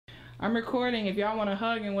I'm recording if y'all want to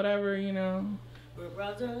hug and whatever, you know. We're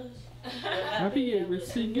brothers. Happy ever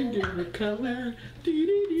singing different color.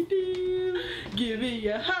 Do-do-do-do. Give me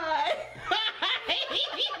a high.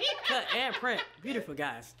 Cut and print. Beautiful,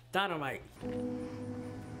 guys. Dynamite.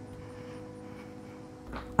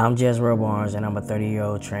 I'm JezRelle Barnes, and I'm a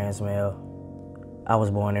 30-year-old trans male. I was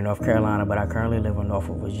born in North Carolina, but I currently live in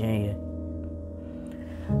Norfolk, Virginia.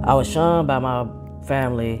 I was shunned by my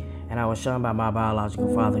family, and I was shunned by my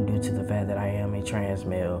biological father due to the fact that I am a trans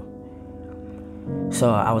male.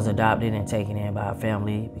 So I was adopted and taken in by a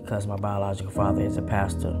family because my biological father is a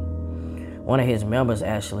pastor. One of his members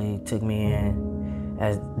actually took me in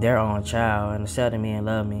as their own child and accepted me and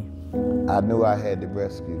loved me. I knew I had to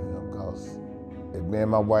rescue him because if me and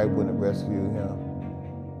my wife wouldn't have rescued him,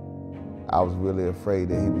 I was really afraid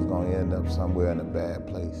that he was going to end up somewhere in a bad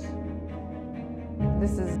place.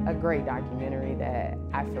 This is a great documentary that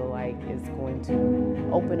I feel like is going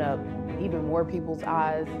to open up even more people's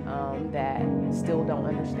eyes that still don't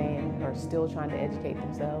understand or still trying to educate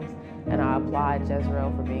themselves. And I applaud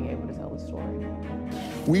JezRelle for being able to tell the story.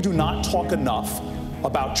 We do not talk enough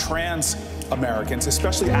about trans Americans,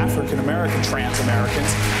 especially African American trans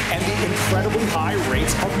Americans, and the incredibly high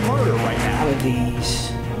rates of murder right now. All of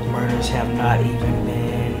these murders have not even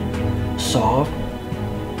been solved.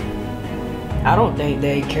 I don't think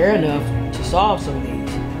they care enough to solve some of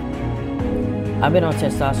these. I've been on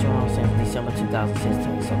testosterone since December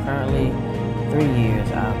 2016, so currently 3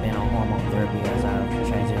 years I've been on hormone therapy as I've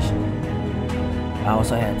transitioned. I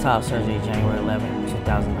also had top surgery January 11,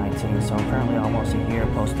 2019, so I'm currently almost a year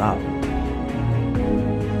post-op.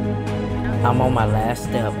 I'm on my last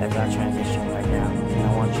step as I transition right now, and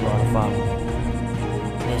I want you all to follow me.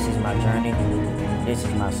 This is my journey, this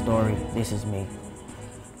is my story, this is me.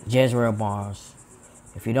 JezRelle Barnes.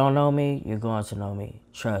 If you don't know me, you're going to know me.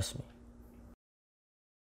 Trust me.